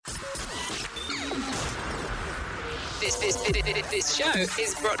This show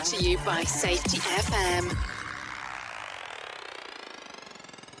is brought to you by Safety FM.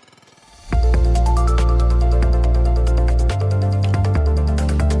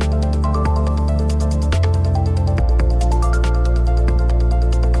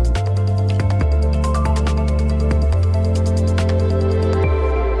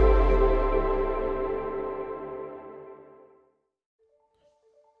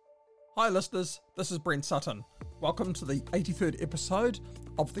 Hi listeners, this is Brent Sutton. Welcome to the 83rd episode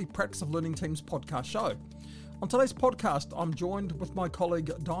of the Practice of Learning Teams podcast show. On today's podcast, I'm joined with my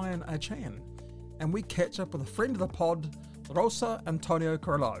colleague Diane Achan, and we catch up with a friend of the pod, Rosa Antonia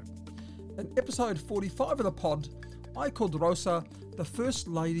Carrillo. In episode 45 of the pod, I called Rosa the First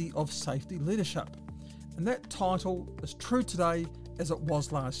Lady of Safety Leadership, and that title is true today as it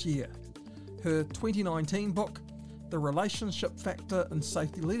was last year. Her 2019 book, The Relationship Factor in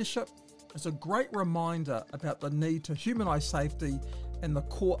Safety Leadership, is a great reminder about the need to humanise safety and the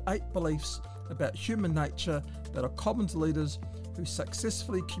core 8 beliefs about human nature that are common to leaders who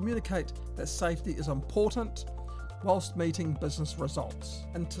successfully communicate that safety is important whilst meeting business results.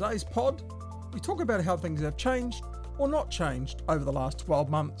 In today's pod, we talk about how things have changed or not changed over the last 12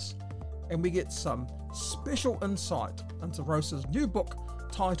 months, and we get some special insight into Rosa's new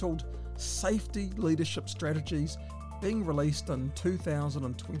book titled Safety Leadership Strategies, being released in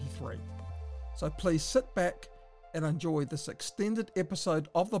 2023. So please sit back and enjoy this extended episode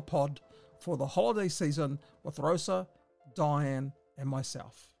of the pod for the holiday season with Rosa, Diane, and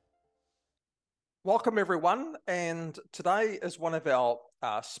myself. Welcome everyone, and today is one of our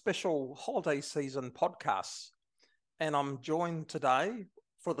special holiday season podcasts, and I'm joined today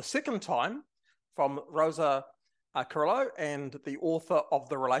for the second time from Rosa Carrillo, and the author of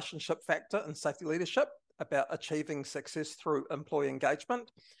The Relationship Factor in Safety Leadership, about achieving success through employee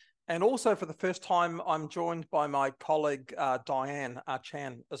engagement. And also for the first time, I'm joined by my colleague, Diane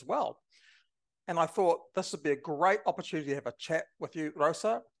Achan as well. And I thought this would be a great opportunity to have a chat with you,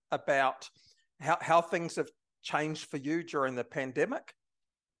 Rosa, about how things have changed for you during the pandemic.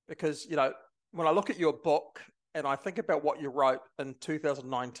 Because, you know, when I look at your book and I think about what you wrote in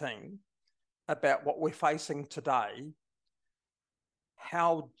 2019 about what we're facing today,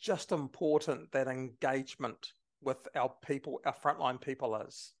 how just important that engagement with our people, our frontline people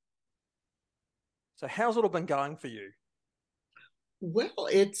is. So how's it all been going for you? Well,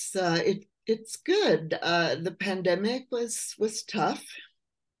 it's good. The pandemic was tough.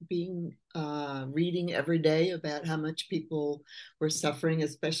 Reading every day about how much people were suffering,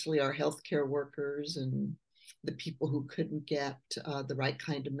 especially our healthcare workers and the people who couldn't get the right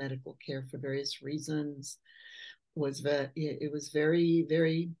kind of medical care for various reasons. It was very,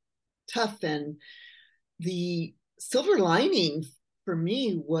 very tough. And the silver lining for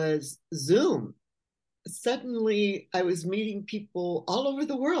me was Zoom. Suddenly I was meeting people all over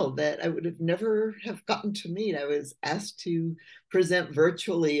the world that I would have never have gotten to meet. I was asked to present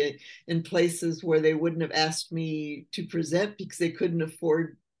virtually in places where they wouldn't have asked me to present because they couldn't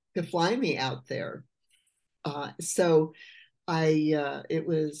afford to fly me out there. It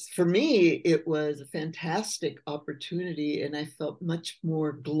was a fantastic opportunity, and I felt much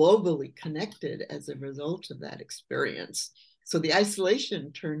more globally connected as a result of that experience. So the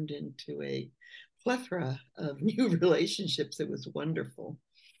isolation turned into a plethora of new relationships. It was wonderful.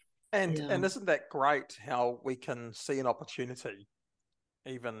 And isn't that great how we can see an opportunity,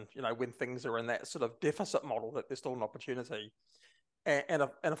 even, you know, when things are in that sort of deficit model, that there's still an opportunity. And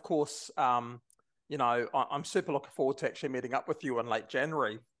of course, you know, I'm super looking forward to actually meeting up with you in late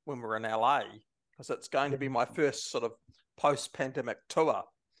January when we're in LA, because it's going to be my first sort of post-pandemic tour,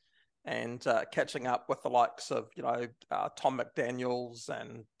 and catching up with the likes of, you know, Tom McDaniels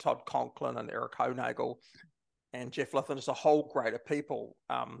and Todd Conklin and Eric Honagel and Jeff Lithen, just a whole grade of people.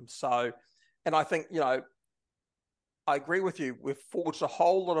 And I think, you know, I agree with you. We've forged a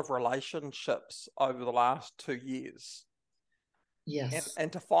whole lot of relationships over the last 2 years. Yes.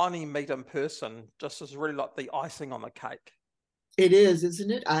 And to finally meet in person just is really like the icing on the cake. It is,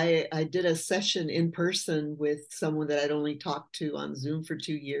 isn't it? I did a session in person with someone that I'd only talked to on Zoom for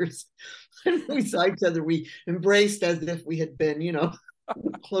 2 years. And we saw each other. We embraced as if we had been, you know,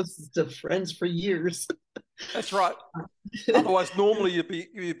 closest of friends for years. That's right. Otherwise, normally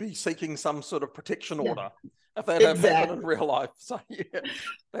you'd be seeking some sort of protection order if that had happened in real life. So yeah,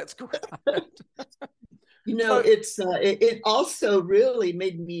 that's great. You know, it also really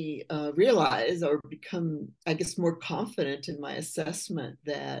made me realize or become, I guess, more confident in my assessment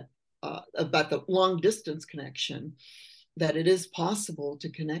that about the long distance connection, that it is possible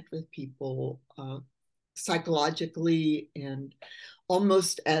to connect with people psychologically, and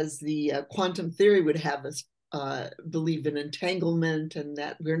almost as the quantum theory would have us believe in entanglement and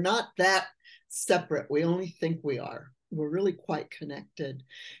that we're not that separate. We only think we are. We're really quite connected.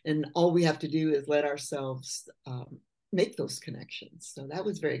 And all we have to do is let ourselves make those connections. So that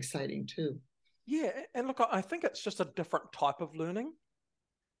was very exciting too. Yeah, and look, I think it's just a different type of learning.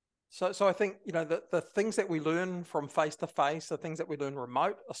 So I think, the things that we learn from face to face, the things that we learn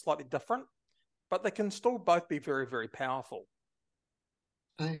remote are slightly different, but they can still both be very, very powerful.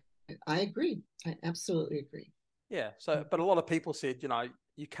 I I agree. I absolutely agree. Yeah. But a lot of people said,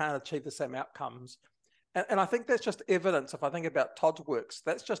 you can't achieve the same outcomes. And I think that's just evidence. If I think about Todd's works,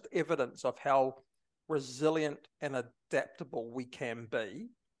 that's just evidence of how resilient and adaptable we can be.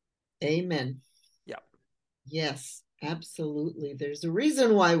 Amen. Yeah. Yes, absolutely. There's a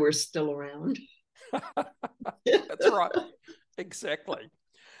reason why we're still around. That's right. Exactly.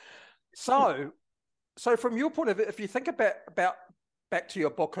 So from your point of view, if you think about back to your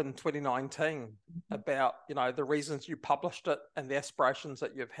book in 2019 about, the reasons you published it and the aspirations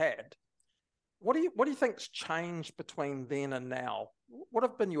that you've had, what do you think's changed between then and now? What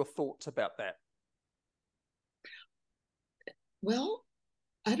have been your thoughts about that? Well,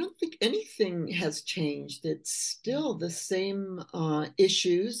 I don't think anything has changed. It's still the same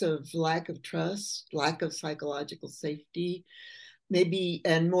issues of lack of trust, lack of psychological safety, maybe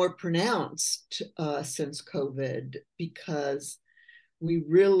and more pronounced since COVID, because we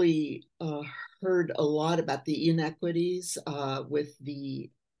really heard a lot about the inequities with the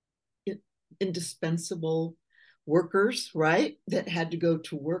indispensable workers, right, that had to go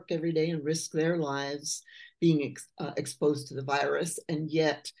to work every day and risk their lives being exposed to the virus, and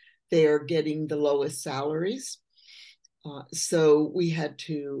yet they are getting the lowest salaries. So we had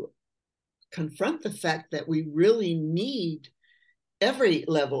to confront the fact that we really need every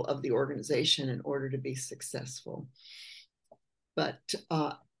level of the organization in order to be successful. But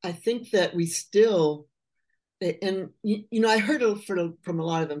I think that we still, and I heard from a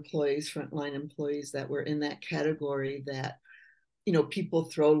lot of employees, frontline employees that were in that category, that people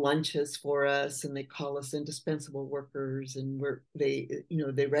throw lunches for us and they call us indispensable workers, and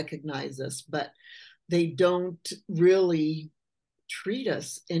they recognize us, but they don't really treat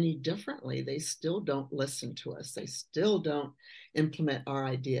us any differently. They still don't listen to us. They still don't implement our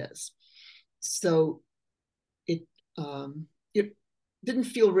ideas. So it didn't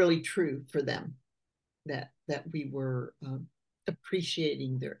feel really true for them that we were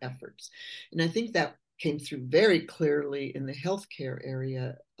appreciating their efforts. And I think that came through very clearly in the healthcare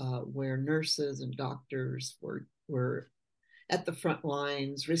area, where nurses and doctors were at the front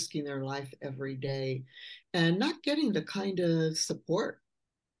lines, risking their life every day, and not getting the kind of support,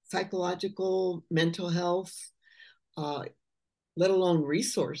 psychological, mental health, let alone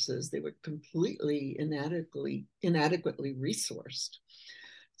resources. They were completely inadequately resourced.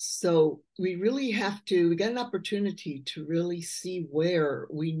 So we got an opportunity to really see where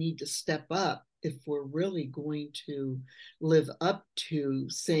we need to step up if we're really going to live up to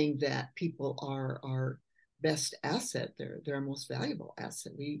saying that people are our best asset, they're our most valuable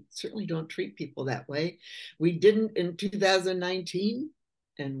asset. We certainly don't treat people that way. We didn't in 2019,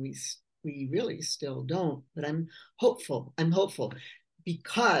 and we really still don't. But I'm hopeful.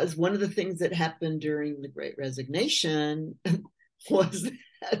 Because one of the things that happened during the Great Resignation was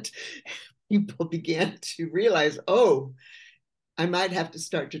that people began to realize, oh, I might have to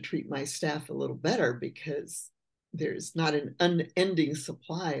start to treat my staff a little better, because there's not an unending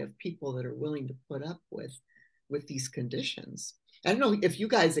supply of people that are willing to put up with these conditions. I don't know if you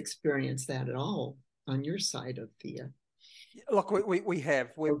guys experience that at all on your side of the Look,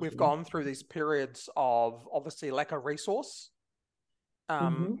 we've gone through these periods of obviously lack of resource.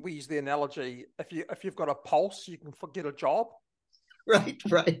 We use the analogy, if you've got a pulse, you can forget a job. Right.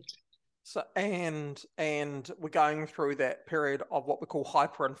 So and we're going through that period of what we call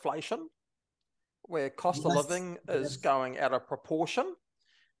hyperinflation, where cost of living is going out of proportion,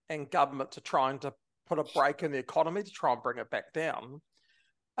 and governments are trying to put a brake in the economy to try and bring it back down.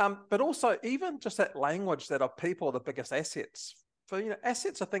 But also, even just that language that of people are the biggest assets. For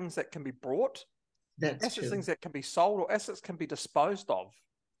assets are things that can be brought, assets things that can be sold, or assets can be disposed of.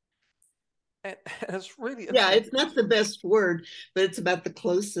 And it's really it's not the best word, but it's about the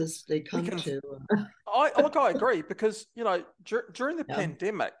closest they come to. I agree, because during the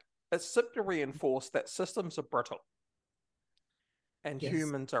pandemic, it simply reinforced that systems are brittle and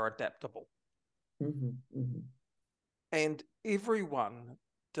humans are adaptable. And everyone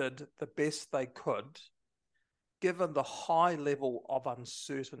did the best they could given the high level of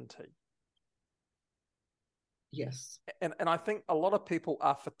uncertainty. Yes. And I think a lot of people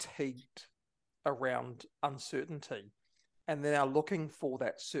are fatigued around uncertainty, and they are looking for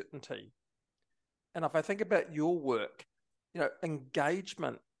that certainty. And if I think about your work,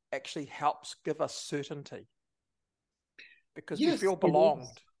 engagement actually helps give us certainty because we Yes, feel it is.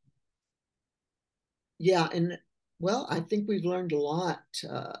 belonged. Yeah, and well, I think we've learned a lot.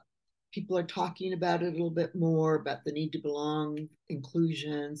 People are talking about it a little bit more about the need to belong,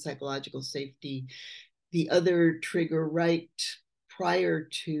 inclusion, psychological safety. The other trigger right prior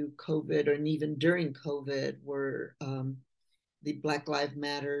to COVID and even during COVID were the Black Lives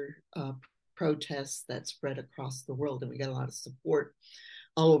Matter protests that spread across the world. And we got a lot of support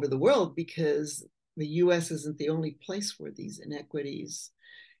all over the world because the US isn't the only place where these inequities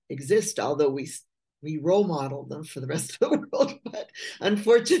exist, although we role model them for the rest of the world, but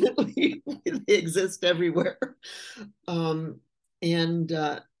unfortunately they exist everywhere. And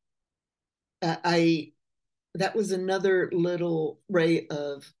I that was another little ray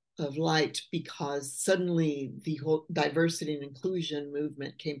of light because suddenly the whole diversity and inclusion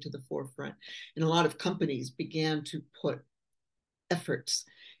movement came to the forefront, and a lot of companies began to put efforts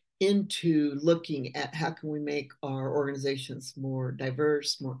into looking at how can we make our organizations more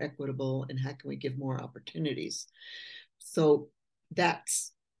diverse, more equitable, and how can we give more opportunities. So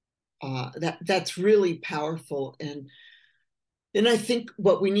that's that's really powerful, and I think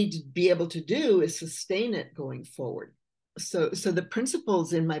what we need to be able to do is sustain it going forward. So the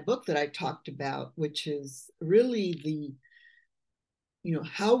principles in my book that I talked about, which is really the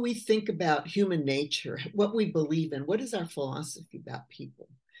how we think about human nature, what we believe in, what is our philosophy about people.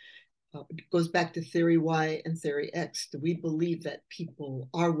 It goes back to theory Y and theory X. Do we believe that people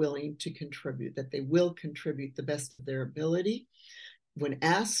are willing to contribute, that they will contribute the best of their ability when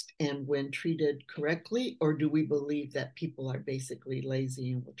asked and when treated correctly? Or do we believe that people are basically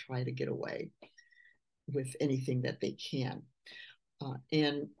lazy and will try to get away with anything that they can?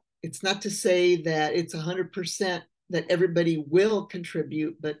 And it's not to say that it's 100% that everybody will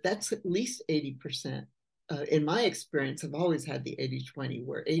contribute, but that's at least 80%. In my experience, I've always had the 80-20,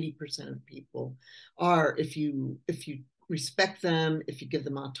 where 80% of people are, if you respect them, if you give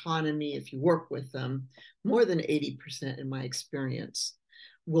them autonomy, if you work with them, more than 80% in my experience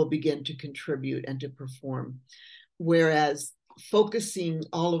will begin to contribute and to perform. Whereas focusing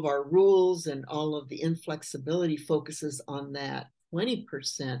all of our rules and all of the inflexibility focuses on that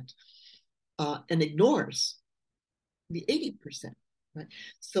 20% and ignores the 80%. Right.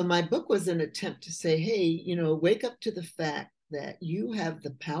 So my book was an attempt to say, hey, wake up to the fact that you have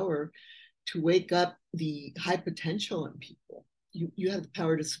the power to wake up the high potential in people. You have the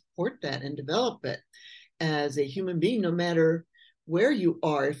power to support that and develop it as a human being, no matter where you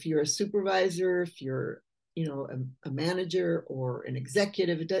are. If you're a supervisor, if you're a manager or an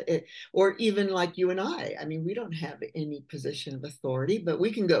executive, or even like you and I mean, we don't have any position of authority, but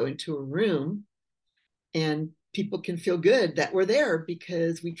we can go into a room and people can feel good that we're there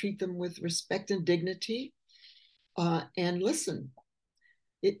because we treat them with respect and dignity, and listen.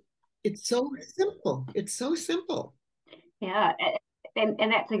 It's so simple. It's so simple. Yeah, and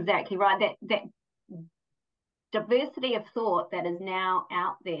that's exactly right. That diversity of thought that is now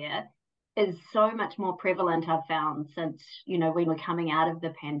out there is so much more prevalent, I've found, since when we're coming out of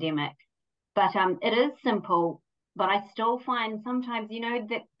the pandemic. But it is simple, but I still find sometimes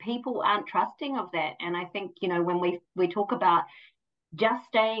that people aren't trusting of that. And I think when we talk about just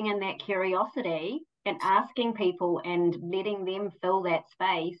staying in that curiosity and asking people and letting them fill that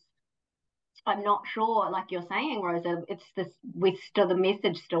space, I'm not sure, like you're saying, Rosa, it's this, the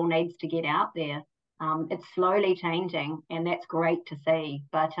message still needs to get out there. It's slowly changing, and that's great to see.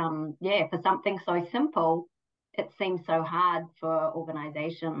 But yeah, for something so simple, it seems so hard for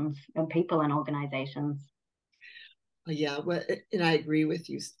organizations and people in organizations. Yeah, well, and I agree with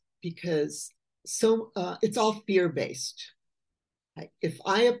you because it's all fear-based. If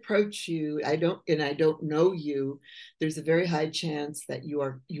I approach you, I don't know you, there's a very high chance that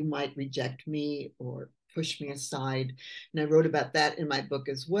you might reject me or push me aside. And I wrote about that in my book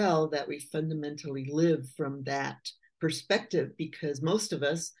as well, that we fundamentally live from that perspective because most of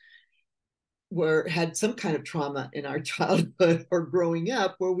us had some kind of trauma in our childhood or growing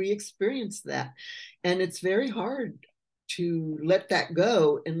up where we experienced that. And it's very hard to let that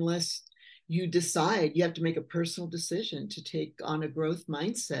go unless you decide. You have to make a personal decision to take on a growth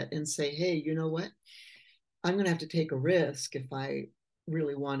mindset and say, hey, you know what? I'm going to have to take a risk if I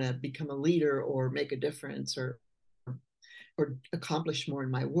really want to become a leader or make a difference or accomplish more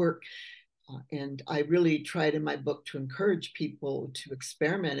in my work. And I really tried in my book to encourage people to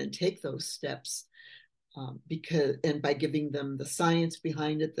experiment and take those steps and by giving them the science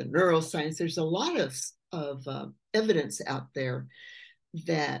behind it, the neuroscience. There's a lot of evidence out there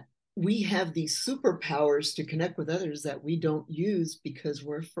that we have these superpowers to connect with others that we don't use because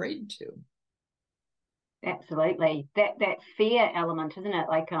we're afraid to. Absolutely. That fear element, isn't it?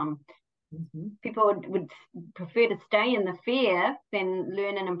 Like people would prefer to stay in the fear than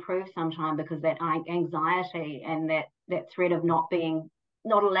learn and improve sometime, because that anxiety and that threat of not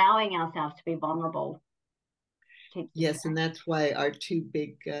allowing ourselves to be vulnerable. Yes, and that's why our two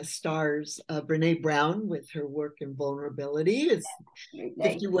big stars, Brene Brown with her work in vulnerability, is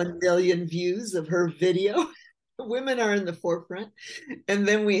 51 million views of her video. Women are in the forefront. And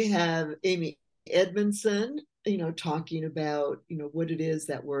then we have Amy Edmondson, talking about, what it is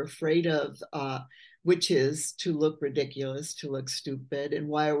that we're afraid of, which is to look ridiculous, to look stupid. And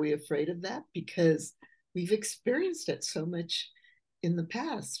why are we afraid of that? Because we've experienced it so much in the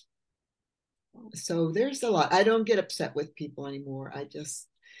past. So there's a lot. I don't get upset with people anymore. I just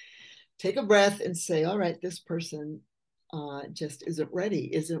take a breath and say, all right, this person just isn't ready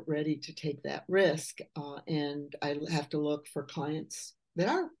to take that risk. And I have to look for clients that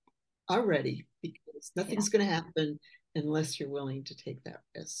are ready, because nothing's going to happen unless you're willing to take that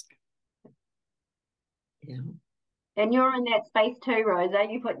risk. Yeah. And you're in that space too, Rosa.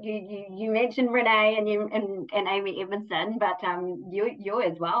 You mentioned Renee and Amy Edmondson, but you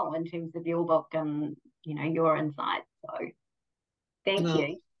as well in terms of your book and your insights. So thank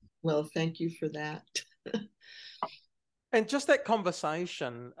you. Well, thank you for that. And just that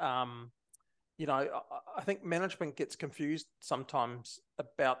conversation, I think management gets confused sometimes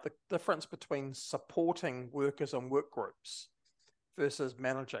about the difference between supporting workers and work groups versus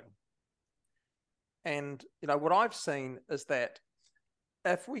managing. And, what I've seen is that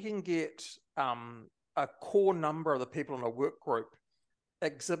if we can get a core number of the people in a work group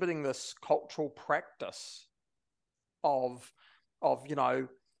exhibiting this cultural practice of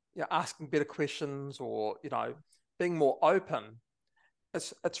asking better questions, or, being more open,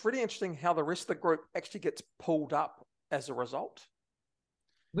 it's really interesting how the rest of the group actually gets pulled up as a result.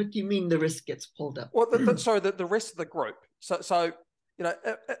 What do you mean the risk gets pulled up? Well, the rest of the group. So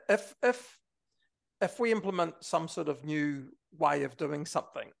if we implement some sort of new way of doing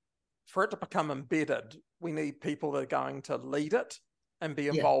something, for it to become embedded, we need people that are going to lead it and be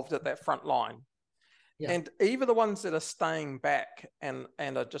involved at that front line. Yeah. And even the ones that are staying back and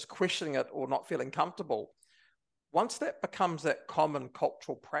are just questioning it or not feeling comfortable, once that becomes that common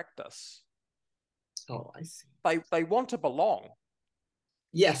cultural practice, I see. They want to belong.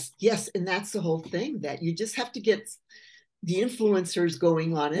 Yes. And that's the whole thing, that you just have to get the influencers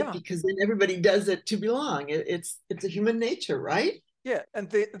going on it, because then everybody does it to belong. It's a human nature, right? Yeah, and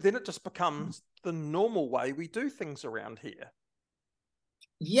then it just becomes the normal way we do things around here.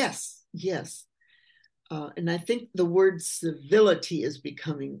 Yes. And I think the word civility is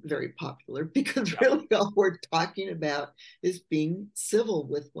becoming very popular, because really all we're talking about is being civil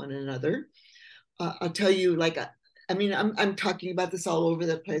with one another. I'll tell you, I'm talking about this all over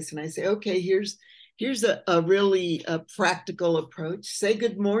the place, and I say, okay, here's a really practical approach. Say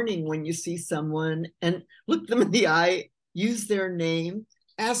good morning when you see someone, and look them in the eye, use their name,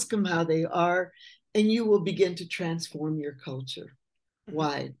 ask them how they are, and you will begin to transform your culture. Mm-hmm.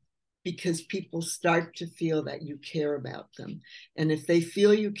 Why? Because people start to feel that you care about them. And if they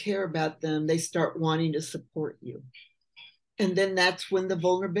feel you care about them, they start wanting to support you. And then that's when the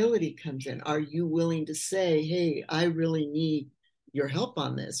vulnerability comes in. Are you willing to say, hey, I really need your help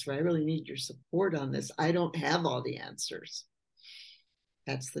on this, or I really need your support on this. I don't have all the answers.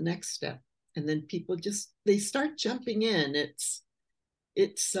 That's the next step. And then people they start jumping in.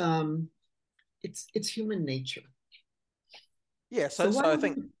 It's human nature. Yeah. So I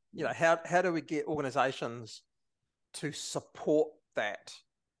think, how do we get organizations to support that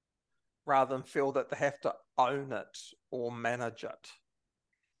rather than feel that they have to own it or manage it?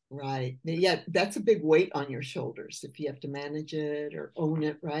 Right. Yeah, that's a big weight on your shoulders if you have to manage it or own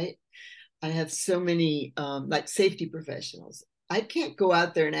it, right? I have so many safety professionals. I can't go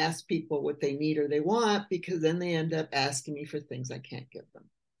out there and ask people what they need or they want, because then they end up asking me for things I can't give them.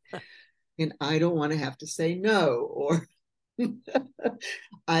 And I don't want to have to say no, or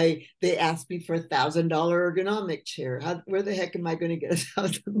they asked me for $1,000 ergonomic chair. Where the heck am I going to get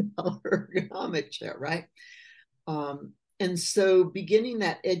 $1,000 ergonomic chair, right? And so beginning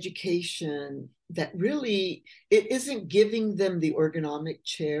that education, that really, it isn't giving them the ergonomic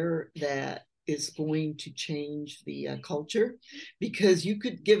chair that is going to change the culture, because you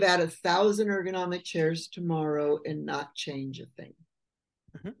could give out 1,000 ergonomic chairs tomorrow and not change a thing.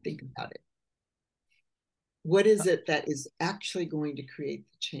 Mm-hmm. Think about it. What is it that is actually going to create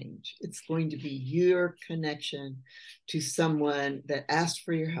the change? It's going to be your connection to someone that asked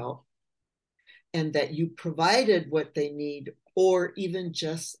for your help, and that you provided what they need, or even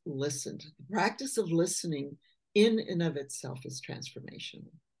just listened. The practice of listening in and of itself is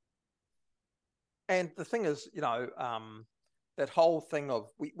transformational. And the thing is, that whole thing of,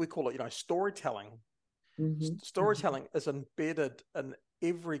 we call it, storytelling. Mm-hmm. Storytelling is embedded in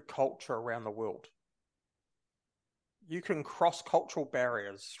every culture around the world. You can cross cultural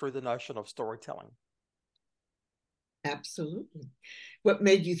barriers through the notion of storytelling. Absolutely. What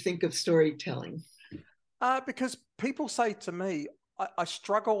made you think of storytelling? Because people say to me, I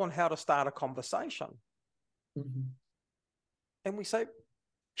struggle on how to start a conversation. Mm-hmm. And we say,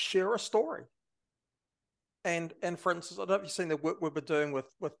 share a story. And for instance, I don't know if you've seen the work we've been doing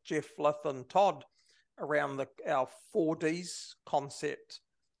with Jeff Lith and Todd around our 4Ds concept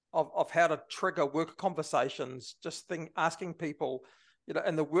of how to trigger work conversations, asking people,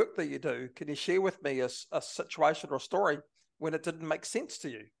 in the work that you do, can you share with me a situation or a story when it didn't make sense to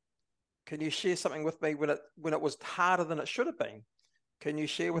you? Can you share something with me when it was harder than it should have been? Can you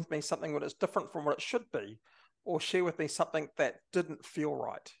share with me something when it's different from what it should be? Or share with me something that didn't feel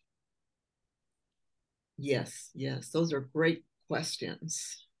right? Yes, those are great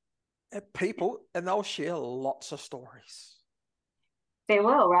questions. And they'll share lots of stories. They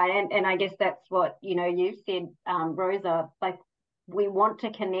will, right? And I guess that's what, you said, Rosa, like we want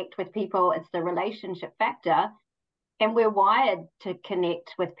to connect with people. It's the relationship factor. And we're wired to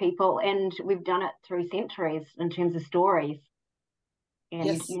connect with people. And we've done it through centuries in terms of stories. And,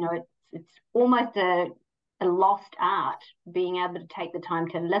 yes. It's almost a lost art, being able to take the time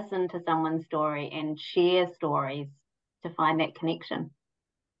to listen to someone's story and share stories to find that connection.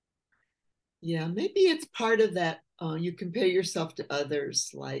 Yeah, maybe it's part of that. You compare yourself to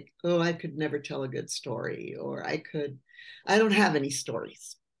others, like, oh, I could never tell a good story, or I don't have any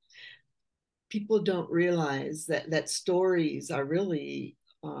stories. People don't realize that stories are really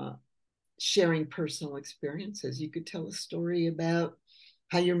sharing personal experiences. You could tell a story about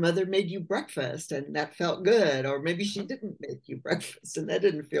how your mother made you breakfast and that felt good, or maybe she didn't make you breakfast and that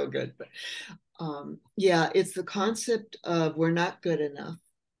didn't feel good. But it's the concept of we're not good enough.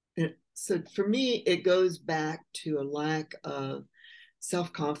 So for me, it goes back to a lack of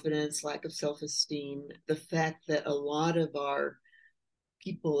self-confidence, lack of self-esteem, the fact that a lot of our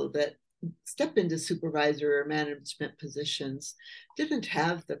people that step into supervisor or management positions didn't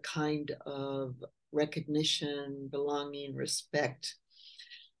have the kind of recognition, belonging, respect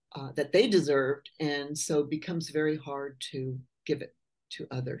that they deserved. And so it becomes very hard to give it to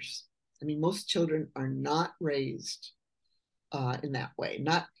others. I mean, most children are not raised in that way,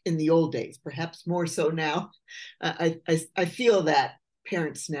 not in the old days, perhaps more so now. I feel that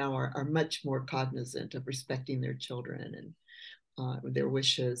parents now are much more cognizant of respecting their children and their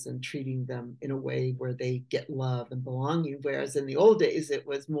wishes and treating them in a way where they get love and belonging. Whereas in the old days, it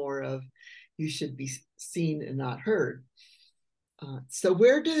was more of you should be seen and not heard. So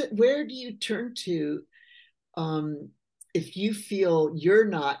where do you turn to if you feel you're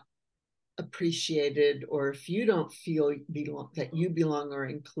not appreciated, or if you don't feel that you belong or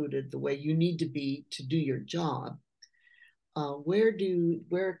included the way you need to be to do your job? Where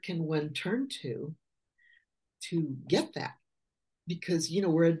can one turn to get that? Because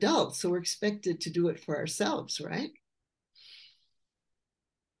we're adults, so we're expected to do it for ourselves, right?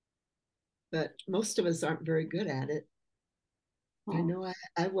 But most of us aren't very good at it. I know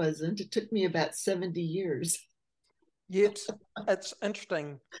I wasn't. It took me about 70 years. Yet it's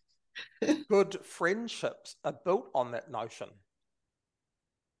interesting. Good friendships are built on that notion.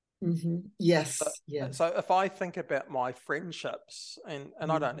 Mm-hmm. Yes. So if I think about my friendships, and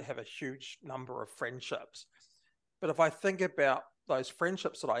I don't have a huge number of friendships, but if I think about those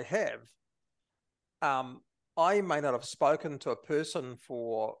friendships that I have, I may not have spoken to a person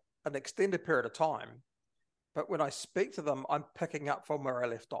for an extended period of time, but when I speak to them, I'm picking up from where I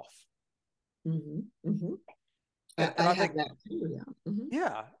left off. Mm-hmm. Mm-hmm. And I think have that too, yeah. Mm-hmm.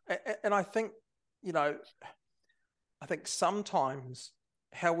 Yeah. And I think, I think sometimes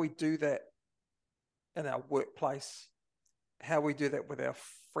how we do that in our workplace, how we do that with our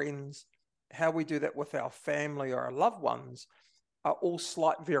friends, how we do that with our family or our loved ones are all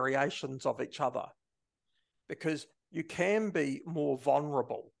slight variations of each other, because you can be more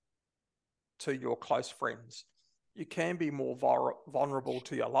vulnerable to your close friends. You can be more vulnerable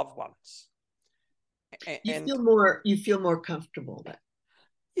to your loved ones. You feel more comfortable doing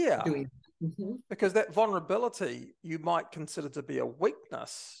that. Mm-hmm. Because that vulnerability you might consider to be a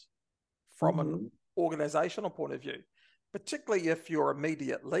weakness from an organizational point of view, particularly if your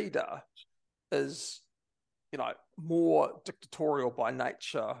immediate leader is, more dictatorial by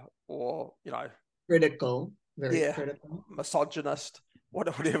nature, or, Critical, very critical, misogynist,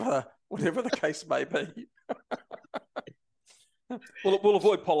 whatever the case may be. We'll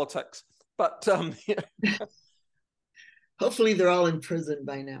avoid politics, but Hopefully they're all in prison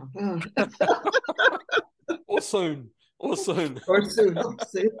by now. Or soon. Or soon. Or soon,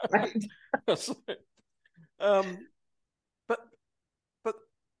 right? um, but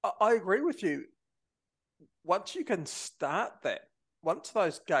I agree with you. Once you can start that, once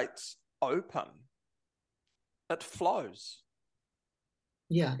those gates open, it flows.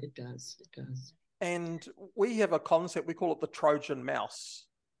 Yeah, it does. It does. And we have a concept, we call it the Trojan mouse,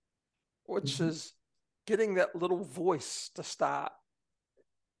 which is getting that little voice to start.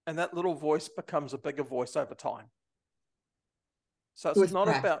 And that little voice becomes a bigger voice over time. So it's not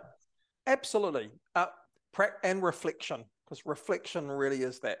practice. about, absolutely, and reflection, because reflection really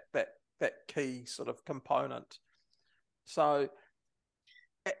is that key sort of component. So,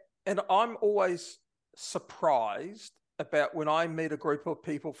 and I'm always surprised about when I meet a group of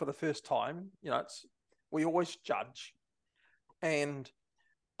people for the first time. We always judge, and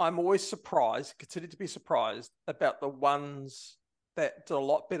I'm always surprised, continue to be surprised about the ones that did a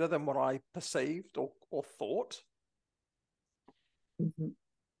lot better than what I perceived or thought.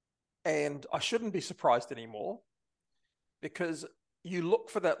 And I shouldn't be surprised anymore, because you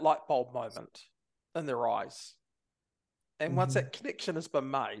look for that light bulb moment in their eyes. And once that connection has been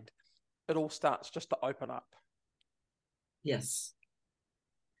made, it all starts just to open up. Yes.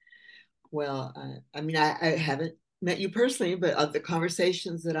 Well, I haven't met you personally, but of the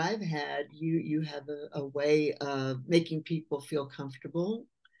conversations that I've had, you have a way of making people feel comfortable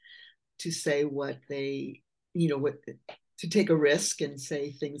to say what they, to take a risk and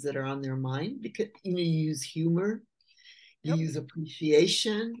say things that are on their mind, because you use humor, you use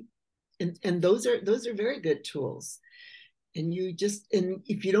appreciation, and those are very good tools. And and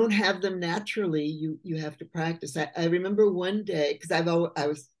if you don't have them naturally, you have to practice. I remember one day, because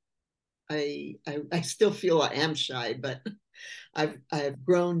I still feel I am shy, but I've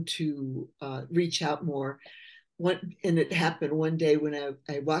grown to reach out more. And it happened one day when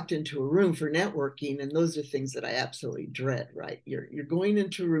I walked into a room for networking, and those are things that I absolutely dread, right? You're going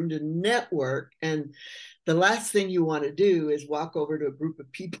into a room to network, and the last thing you want to do is walk over to a group of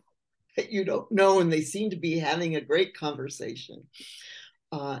people that you don't know, and they seem to be having a great conversation.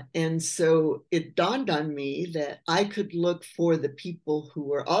 And so it dawned on me that I could look for the people who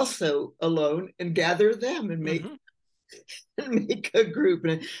were also alone and gather them and make a group.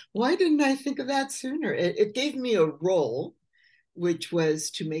 And why didn't I think of that sooner? It gave me a role, which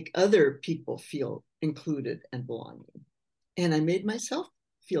was to make other people feel included and belonging. And I made myself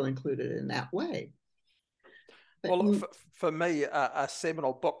feel included in that way. But well, for me, a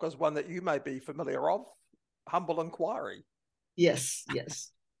seminal book is one that you may be familiar of, Humble Inquiry. Yes.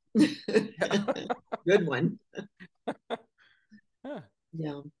 Good one.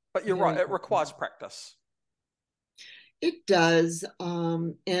 Yeah. But you're right, it requires practice. It does,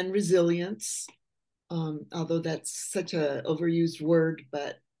 and resilience, although that's such an overused word,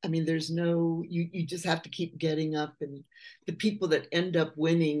 but I mean, you just have to keep getting up, and the people that end up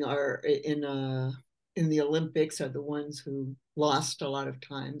winning are in the Olympics are the ones who lost a lot of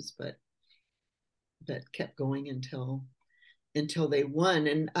times, but that kept going until they won.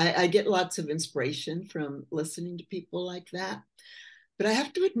 And I get lots of inspiration from listening to people like that. But I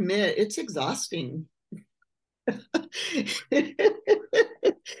have to admit, it's exhausting.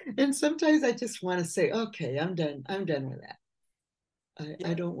 And sometimes I just want to say, okay, I'm done with that.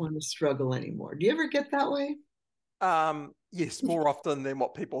 I don't want to struggle anymore. Do you ever get that way? Yes, more often than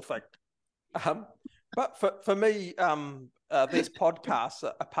what people think. But for me, these podcasts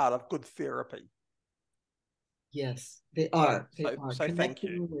are a part of good therapy. Yes, they are. So thank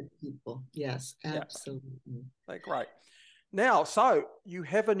you. With people. Yes, absolutely. Yeah. Great. Now, so you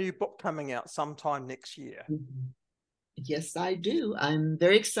have a new book coming out sometime next year. Yes, I do. I'm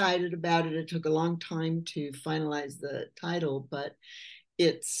very excited about it. It took a long time to finalize the title, but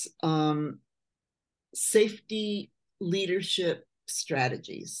it's Safety Leadership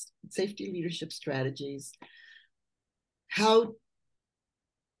Strategies. How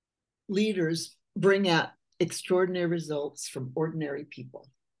leaders bring out extraordinary results from ordinary people.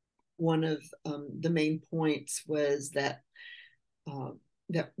 One of the main points was that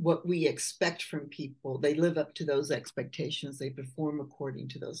what we expect from people, they live up to those expectations, they perform according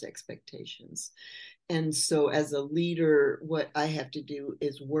to those expectations. And so as a leader, what I have to do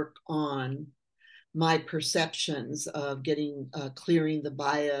is work on my perceptions of clearing the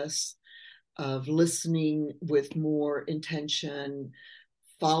bias, of listening with more intention,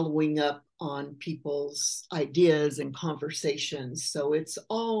 following up on people's ideas and conversations. So it's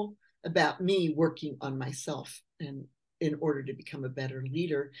all about me working on myself, and in order to become a better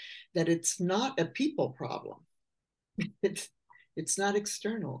leader, that it's not a people problem. It's not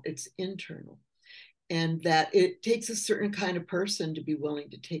external, it's internal. and that it takes a certain kind of person to be willing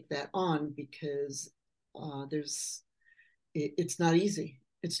to take that on, because it's not easy.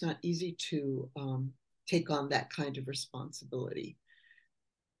 It's not easy to take on that kind of responsibility.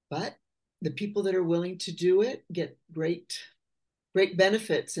 But the people that are willing to do it get great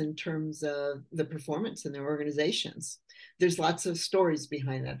benefits in terms of the performance in their organizations. There's lots of stories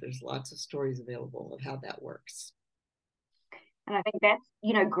behind that. There's lots of stories available of how that works. And I think that's,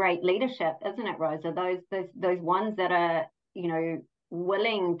 great leadership, isn't it, Rosa? Those ones that are,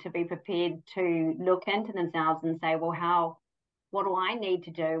 willing to be prepared to look into themselves and say, well, what do I need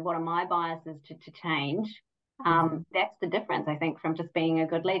to do? What are my biases to change? That's the difference, I think, from just being a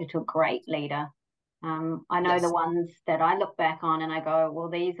good leader to a great leader. I know Yes. the ones that I look back on and I go, well,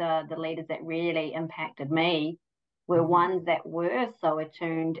 these are the leaders that really impacted me, were ones that were so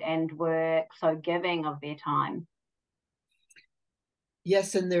attuned and were so giving of their time.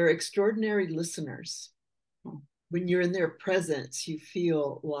 Yes, and they're extraordinary listeners. When you're in their presence, you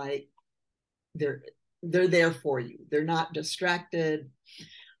feel like they're there for you. They're not distracted.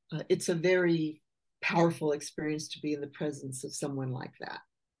 It's a very powerful experience to be in the presence of someone like that.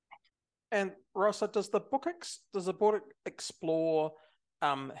 And Rosa, does the book explore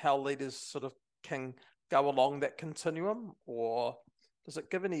how leaders sort of can go along that continuum, or does it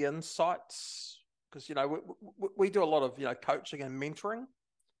give any insights? Because we do a lot of coaching and mentoring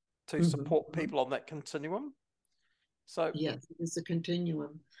to support people on that continuum. So yes, it's a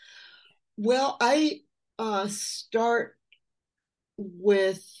continuum. Well, I start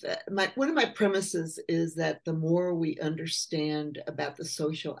with one of my premises is that the more we understand about the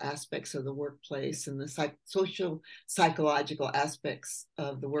social aspects of the workplace and the social psychological aspects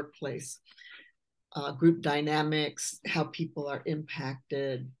of the workplace, group dynamics, how people are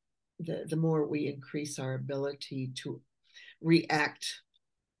impacted, the more we increase our ability to react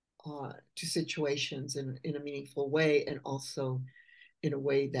to situations in a meaningful way, and also in a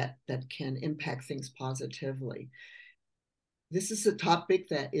way that can impact things positively. This is a topic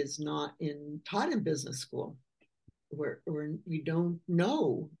that is not taught in business school, where we don't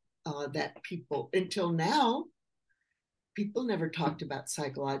know that people, until now, people never talked about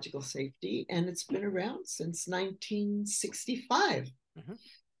psychological safety, and it's been around since 1965,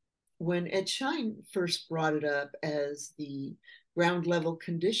 when Ed Schein first brought it up as the ground level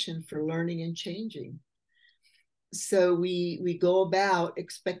condition for learning and changing. So we go about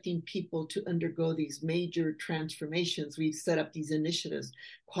expecting people to undergo these major transformations. We've set up these initiatives,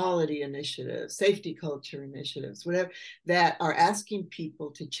 quality initiatives, safety culture initiatives, whatever, that are asking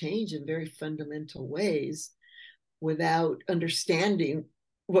people to change in very fundamental ways without understanding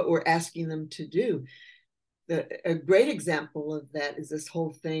what we're asking them to do. A great example of that is this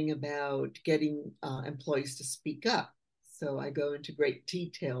whole thing about getting employees to speak up. So I go into great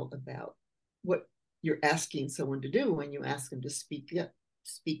detail about what you're asking someone to do when you ask them to speak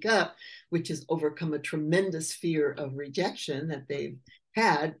up, which is overcome a tremendous fear of rejection that they've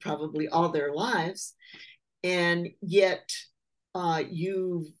had probably all their lives. And yet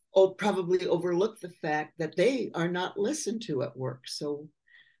you've probably overlooked the fact that they are not listened to at work. So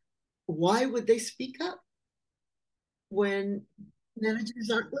why would they speak up when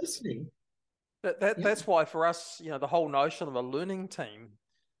managers aren't listening? That's why for us, the whole notion of a learning team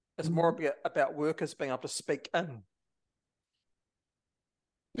is more about workers being able to speak in,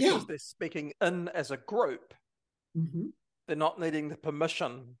 because they're speaking in as a group. They're not needing the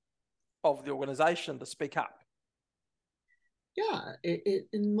permission of the organization to speak up.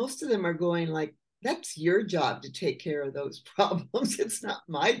 And most of them are going like, that's your job to take care of those problems. It's not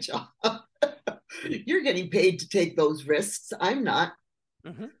my job. You're getting paid to take those risks. I'm not.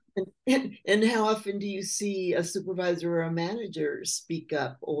 And how often do you see a supervisor or a manager speak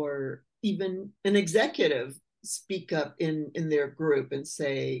up, or even an executive speak up in their group and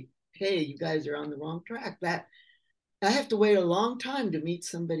say, hey, you guys are on the wrong track? That I have to wait a long time to meet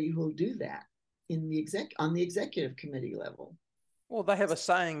somebody who'll do that on the executive committee level. Well, they have a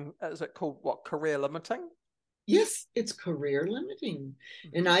saying, is it called career limiting? Yes, it's career limiting.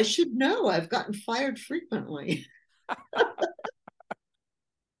 And I should know, I've gotten fired frequently.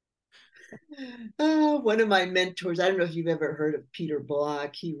 One of my mentors, I don't know if you've ever heard of Peter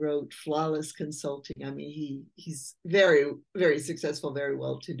Block. He wrote Flawless Consulting. I mean, he's very, very successful, very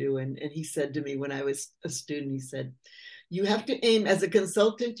well-to-do. And he said to me when I was a student, he said, you have to aim as a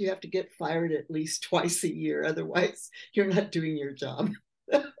consultant, you have to get fired at least twice a year. Otherwise, you're not doing your job.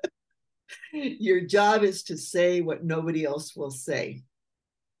 Your job is to say what nobody else will say.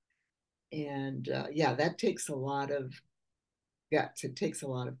 And that takes a lot of guts. It takes a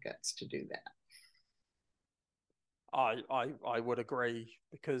lot of guts to do that. I would agree,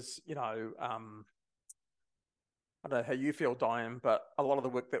 because I don't know how you feel, Diane, but a lot of the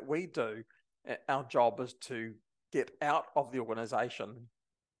work that we do, our job is to get out of the organisation,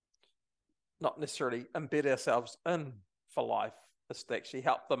 not necessarily embed ourselves in for life, is to actually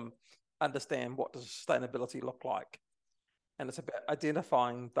help them understand what does sustainability look like. And it's about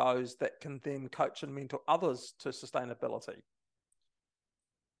identifying those that can then coach and mentor others to sustainability.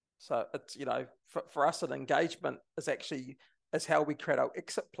 So it's, for us, an engagement is how we create our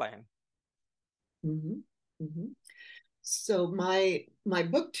exit plan. Mm-hmm. Mm-hmm. So my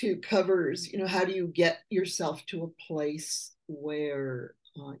book too covers, how do you get yourself to a place where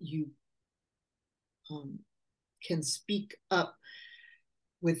you can speak up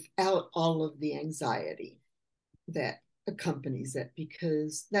without all of the anxiety that accompanies it,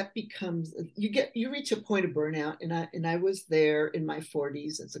 because that becomes you reach a point of burnout, and I was there in my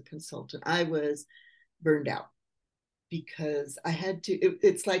 40s as a consultant. I was burned out because I had to.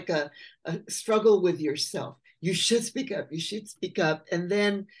 It's like a struggle with yourself. You should speak up. You should speak up, and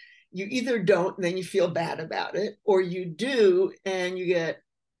then you either don't, and then you feel bad about it, or you do, and you get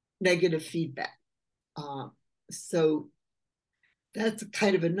negative feedback. So that's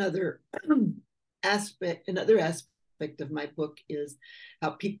kind of another aspect. Another aspect of my book is how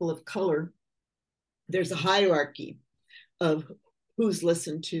people of color, there's a hierarchy of who's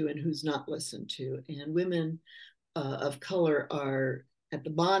listened to and who's not listened to, and women of color are at the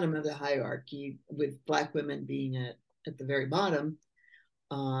bottom of the hierarchy, with Black women being at the very bottom.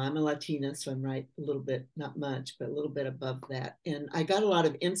 I'm a Latina, so I'm right a little bit, not much, but a little bit above that. And I got a lot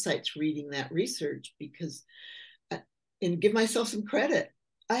of insights reading that research because, and give myself some credit,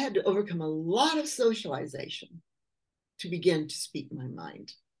 I had to overcome a lot of socialization to begin to speak my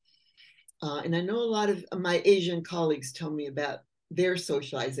mind. And I know a lot of my Asian colleagues tell me about their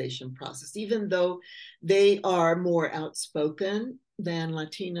socialization process. Even though they are more outspoken than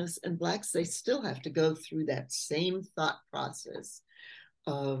Latinas and Blacks, they still have to go through that same thought process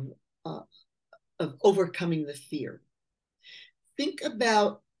of overcoming the fear. Think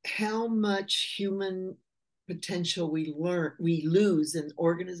about how much human potential we lose in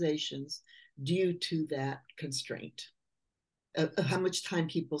organizations due to that constraint of how much time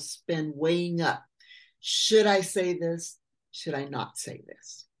people spend weighing up. Should I say this? Should I not say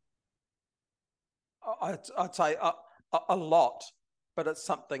this? I'd say a lot, but it's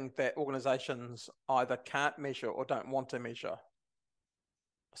something that organizations either can't measure or don't want to measure.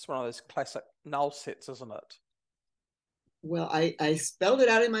 It's one of those classic null sets, isn't it? Well, I spelled it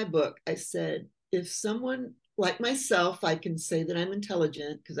out in my book. I said, if someone like myself, I can say that I'm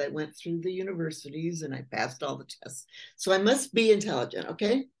intelligent because I went through the universities and I passed all the tests. So I must be intelligent,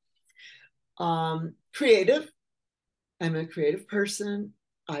 okay? Creative. I'm a creative person.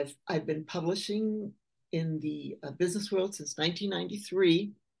 I've been publishing in the business world since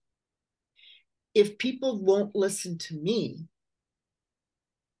 1993. If people won't listen to me,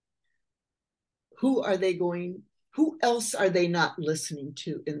 who else are they not listening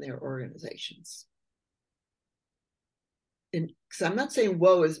to in their organizations? And because I'm not saying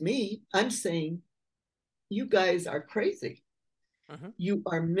woe is me, I'm saying you guys are crazy. Mm-hmm. You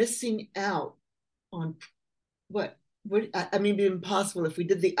are missing out on what I mean, it'd be impossible. If we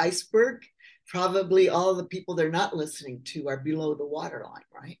did the iceberg, probably all the people they're not listening to are below the waterline,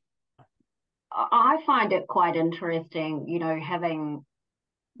 right? I find it quite interesting, having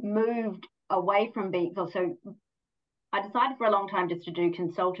moved away from being, so I decided for a long time just to do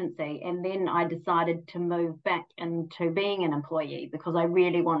consultancy, and then I decided to move back into being an employee because I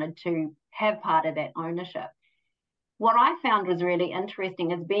really wanted to have part of that ownership. What I found was really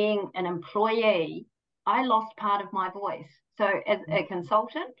interesting is being an employee, I lost part of my voice. So as a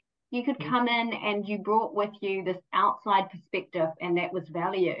consultant, you could come in and you brought with you this outside perspective, and that was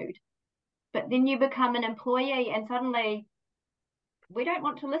valued. But then you become an employee and suddenly we don't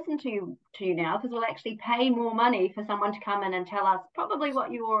want to listen to you now because we'll actually pay more money for someone to come in and tell us probably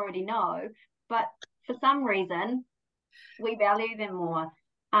what you already know. But for some reason, we value them more.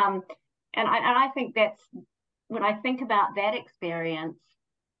 And I think that's, when I think about that experience,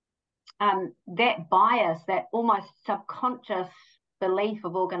 that bias, that almost subconscious belief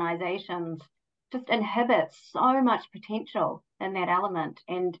of organizations just inhibits so much potential in that element.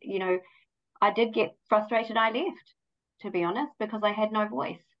 And, I did get frustrated. I left, to be honest, because I had no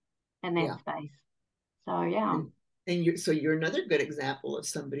voice in that space. So, yeah. And you're another good example of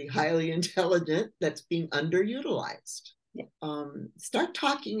somebody highly intelligent that's being underutilized. Yeah. Start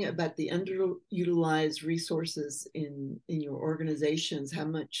talking about the underutilized resources in your organizations. How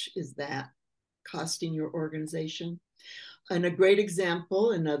much is that costing your organization? And a great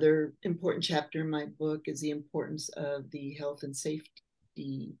example, another important chapter in my book, is the importance of the health and safety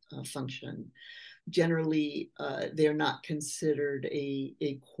function. generally they're not considered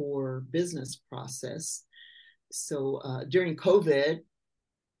a core business process. So during COVID,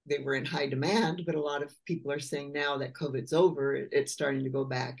 they were in high demand, but a lot of people are saying now that COVID's over, it's starting to go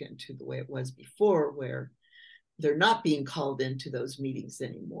back into the way it was before, where they're not being called into those meetings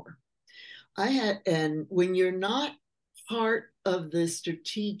anymore. And when you're not part of the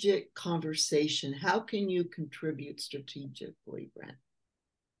strategic conversation, how can you contribute strategically, Brent?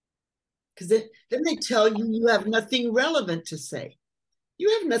 Because then they tell you you have nothing relevant to say.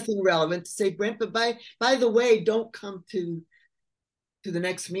 You have nothing relevant to say, Brent, but by the way, don't come to the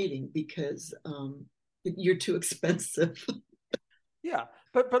next meeting because you're too expensive. Yeah,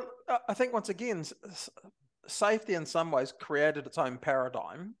 but I think once again, safety in some ways created its own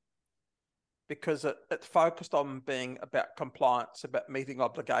paradigm because it focused on being about compliance, about meeting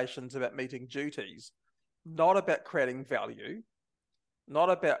obligations, about meeting duties, not about creating value,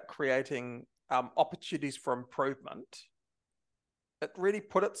 not about creating opportunities for improvement. It really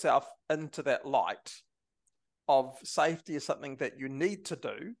put itself into that light of safety is something that you need to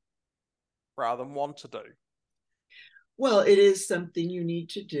do rather than want to do. Well, it is something you need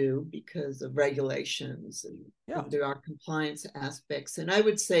to do because of regulations and there are compliance aspects. And I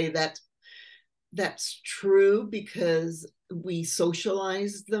would say that that's true because we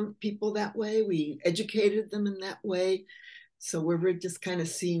socialized them people that way. We educated them in that way. So we're just kind of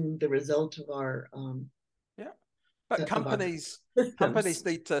seeing the result of our but companies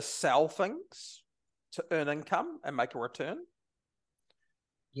need to sell things to earn income and make a return.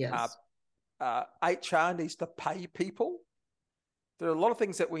 Yes. HR needs to pay people. There are a lot of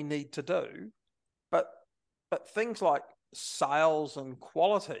things that we need to do, but things like sales and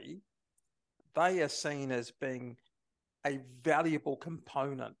quality, they are seen as being a valuable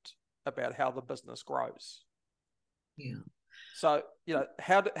component about how the business grows. Yeah. So,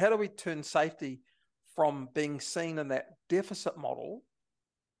 how do we turn safety from being seen in that deficit model?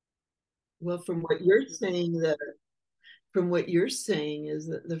 Well, from what you're saying is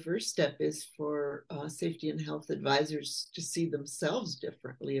that the first step is for safety and health advisors to see themselves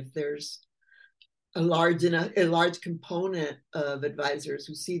differently. If there's a large component of advisors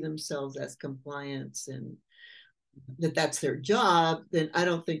who see themselves as compliance and that's their job, then I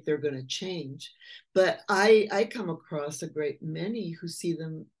don't think they're going to change. But I come across a great many who see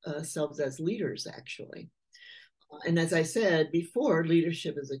themselves as leaders, actually. And as I said before,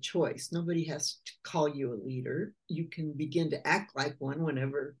 leadership is a choice. Nobody has to call you a leader. You can begin to act like one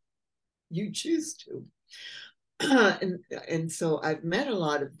whenever you choose to. And so I've met a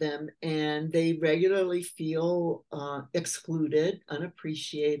lot of them, and they regularly feel excluded,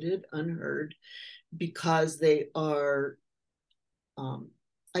 unappreciated, unheard, because they are,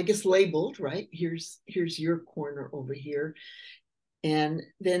 I guess, labeled, right? Here's your corner over here. And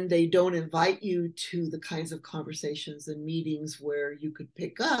then they don't invite you to the kinds of conversations and meetings where you could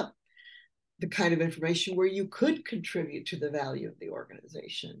pick up the kind of information where you could contribute to the value of the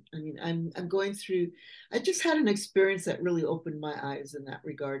organization. I mean, I just had an experience that really opened my eyes in that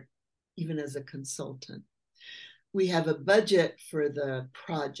regard, even as a consultant. We have a budget for the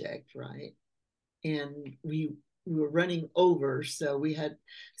project, right? And we were running over. So we had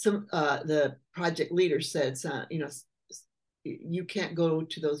the project leader said, you can't go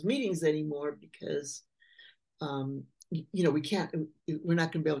to those meetings anymore because we're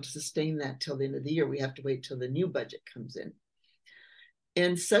not going to be able to sustain that till the end of the year. We have to wait till the new budget comes in.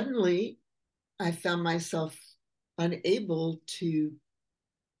 And suddenly I found myself unable to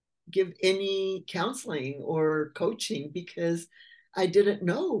give any counseling or coaching because I didn't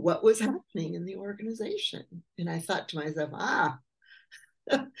know what was happening in the organization. And I thought to myself,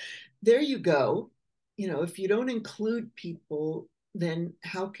 there you go. If you don't include people, then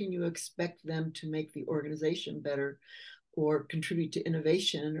how can you expect them to make the organization better or contribute to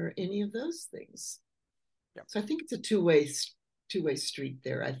innovation or any of those things? Yep. So I think it's a two-way street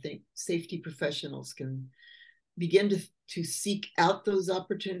there. I think safety professionals can begin to seek out those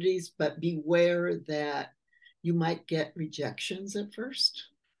opportunities, but beware that you might get rejections at first.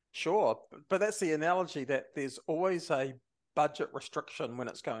 Sure, but that's the analogy that there's always a budget restriction when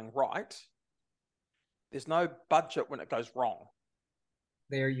it's going right. There's no budget when it goes wrong.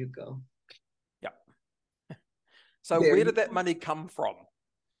 There you go. Yep. So where did that money come from?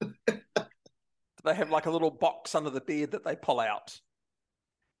 Do they have like a little box under the bed that they pull out?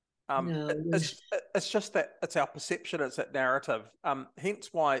 No. It's just that it's our perception, it's that narrative. Hence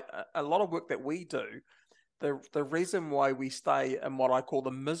why a lot of work that we do, the reason why we stay in what I call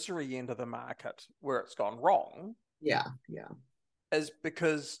the misery end of the market, where it's gone wrong, is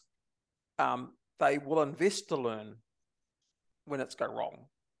because they will invest to learn when it's gone wrong.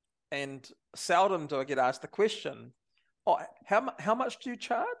 And seldom do I get asked the question, oh, how much do you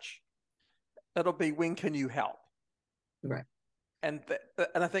charge? It'll be, when can you help? Right. And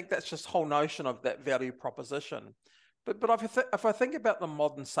I think that's just whole notion of that value proposition. But if I think about the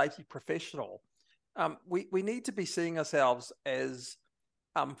modern safety professional, we need to be seeing ourselves as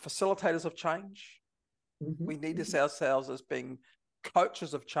facilitators of change. Mm-hmm. We need to see ourselves as being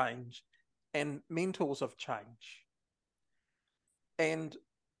coaches of change and mentors of change. And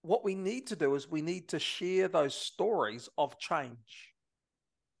what we need to do is we need to share those stories of change.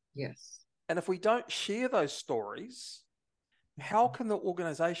 Yes. And if we don't share those stories, how can the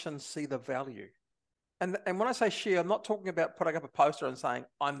organization see the value? And when I say share, I'm not talking about putting up a poster and saying,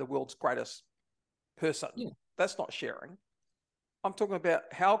 I'm the world's greatest person. Yeah. That's not sharing. I'm talking about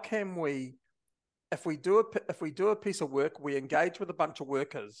how can we, if we do a piece of work, we engage with a bunch of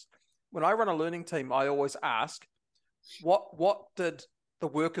workers. When I run a learning team, I always ask, what did the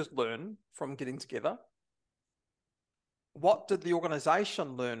workers learn from getting together? What did the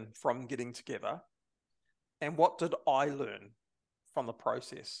organization learn from getting together? And what did I learn from the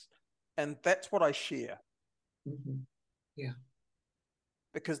process? And that's what I share. Mm-hmm. Yeah.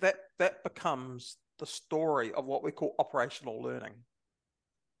 Because that becomes the story of what we call operational learning.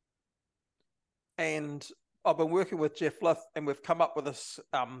 And I've been working with Jeff Lith, and we've come up with this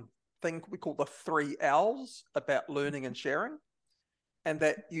thing we call the 3 L's about learning and sharing. And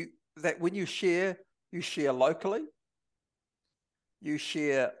that when you share locally, you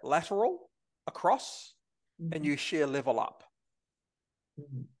share lateral, across, Mm-hmm. and you share level up.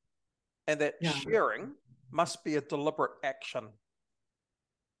 Mm-hmm. And that sharing must be a deliberate action.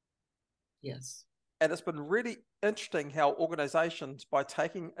 Yes. And it's been really interesting how organizations, by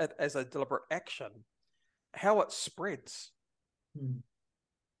taking it as a deliberate action, how it spreads. Mm.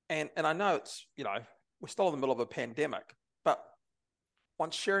 And I know it's, we're still in the middle of a pandemic, but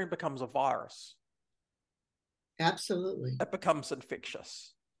once sharing becomes a virus, absolutely, it becomes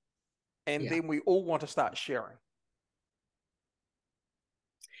infectious. And then we all want to start sharing.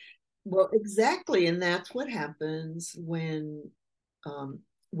 Well, exactly. And that's what happens when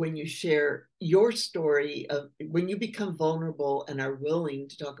you share your story of when you become vulnerable and are willing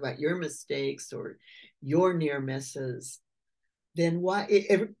to talk about your mistakes or your near misses, then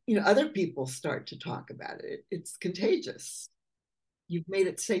other people start to talk about it. It's contagious. You've made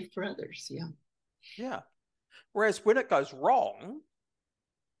it safe for others. Yeah. Yeah. Whereas when it goes wrong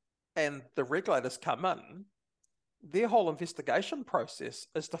and the regulators come in, their whole investigation process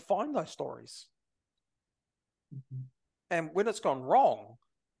is to find those stories. Mm-hmm. And when it's gone wrong,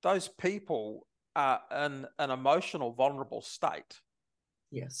 those people are in an emotional, vulnerable state.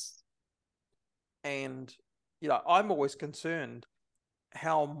 Yes. And, I'm always concerned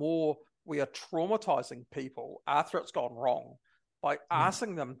how more we are traumatizing people after it's gone wrong by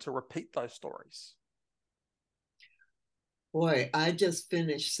asking them to repeat those stories. Boy, I just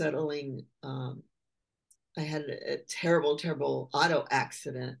finished settling. I had a terrible, terrible auto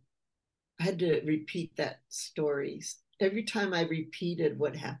accident. I had to repeat that story. Every time I repeated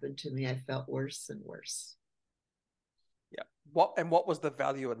what happened to me, I felt worse and worse. Yeah. What was the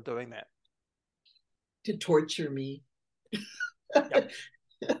value in doing that? To torture me. Yep.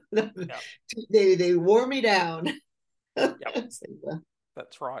 Yep. They wore me down. Yep.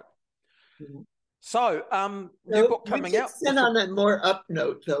 That's right. Yeah. So, new book coming out. Send on a more up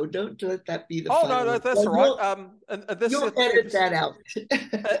note, though. Don't let that be the final. No, that's all right. You'll edit that out.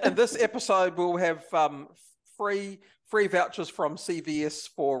 In this episode, we'll have free vouchers from CVS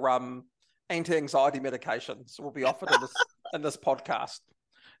for anti-anxiety medications. Will be offered in this podcast.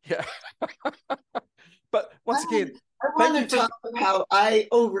 Yeah. But once again, I want to talk about how I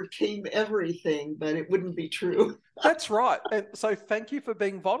overcame everything, but it wouldn't be true. That's right. And so thank you for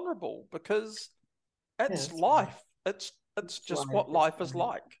being vulnerable, because it's life. It's just life. What life is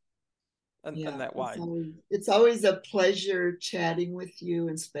like in that way. It's always a pleasure chatting with you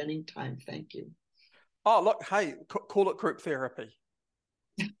and spending time. Thank you. Oh, look, hey, call it group therapy.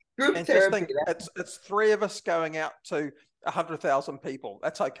 Group therapy. It's 3 of us going out to 100,000 people.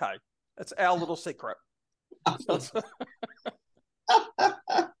 That's okay. It's our little secret.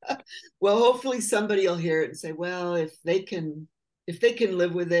 Well, hopefully somebody will hear it and say, well, if they can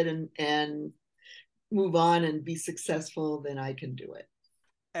live with it and move on and be successful, then I can do it.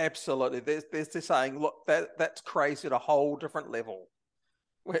 Absolutely. There's this saying, look, that's crazy at a whole different level.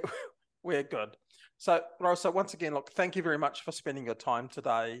 We're good. So, Rosa, once again, look, thank you very much for spending your time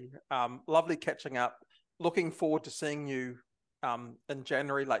today. Lovely catching up. Looking forward to seeing you in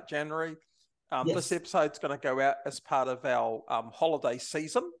January, late January. Yes. This episode's going to go out as part of our holiday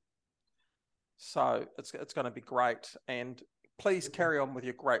season. So it's going to be great. And please carry on with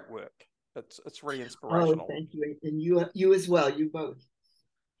your great work. It's really Oh, inspirational. thank you. And you as well, you both.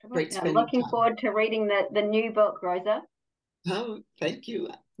 Great I'm spending looking time. forward to reading the new book, Rosa. Oh, thank you.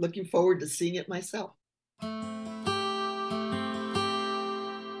 Looking forward to seeing it myself.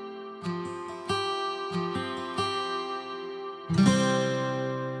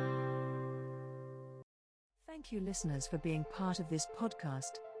 Thank you, listeners, for being part of this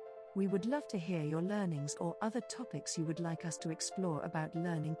podcast. We would love to hear your learnings or other topics you would like us to explore about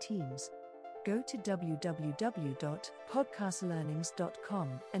learning teams. Go to www.podcastlearnings.com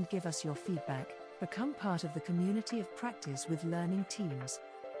and give us your feedback. Become part of the community of practice with learning teams.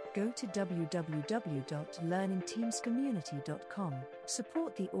 Go to www.learningteamscommunity.com.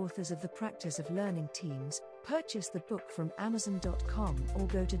 Support the authors of the practice of learning teams. Purchase the book from Amazon.com or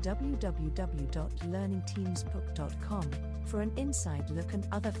go to www.learningteamsbook.com for an inside look and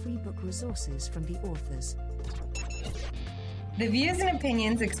other free book resources from the authors. The views and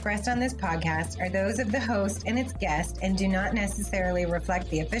opinions expressed on this podcast are those of the host and its guest and do not necessarily reflect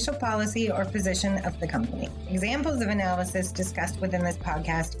the official policy or position of the company. Examples of analysis discussed within this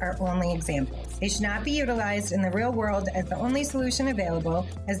podcast are only examples. They should not be utilized in the real world as the only solution available,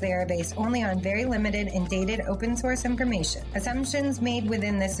 as they are based only on very limited and dated open source information. Assumptions made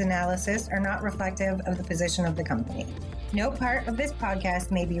within this analysis are not reflective of the position of the company. No part of this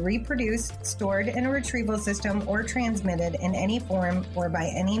podcast may be reproduced, stored in a retrieval system, or transmitted in any form or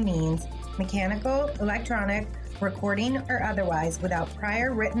by any means, mechanical, electronic, recording, or otherwise, without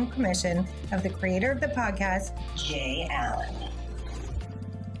prior written permission of the creator of the podcast, Jay Allen.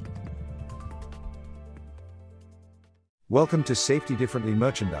 Welcome to Safety Differently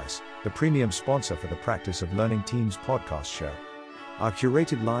Merchandise, the premium sponsor for the Practice of Learning Teams podcast show. Our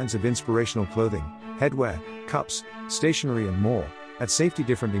curated lines of inspirational clothing, headwear, cups, stationery and more, at Safety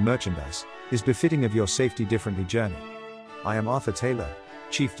Differently Merchandise, is befitting of your Safety Differently journey. I am Arthur Taylor,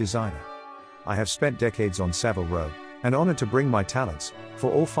 Chief Designer. I have spent decades on Savile Row, and honored to bring my talents,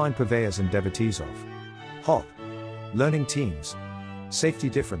 for all fine purveyors and devotees of HOP, Learning Teams, Safety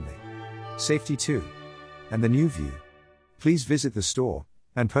Differently, Safety 2, and the New View. Please visit the store,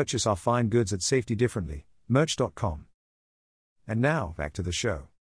 and purchase our fine goods at safetydifferentlymerch.com. And now, back to the show.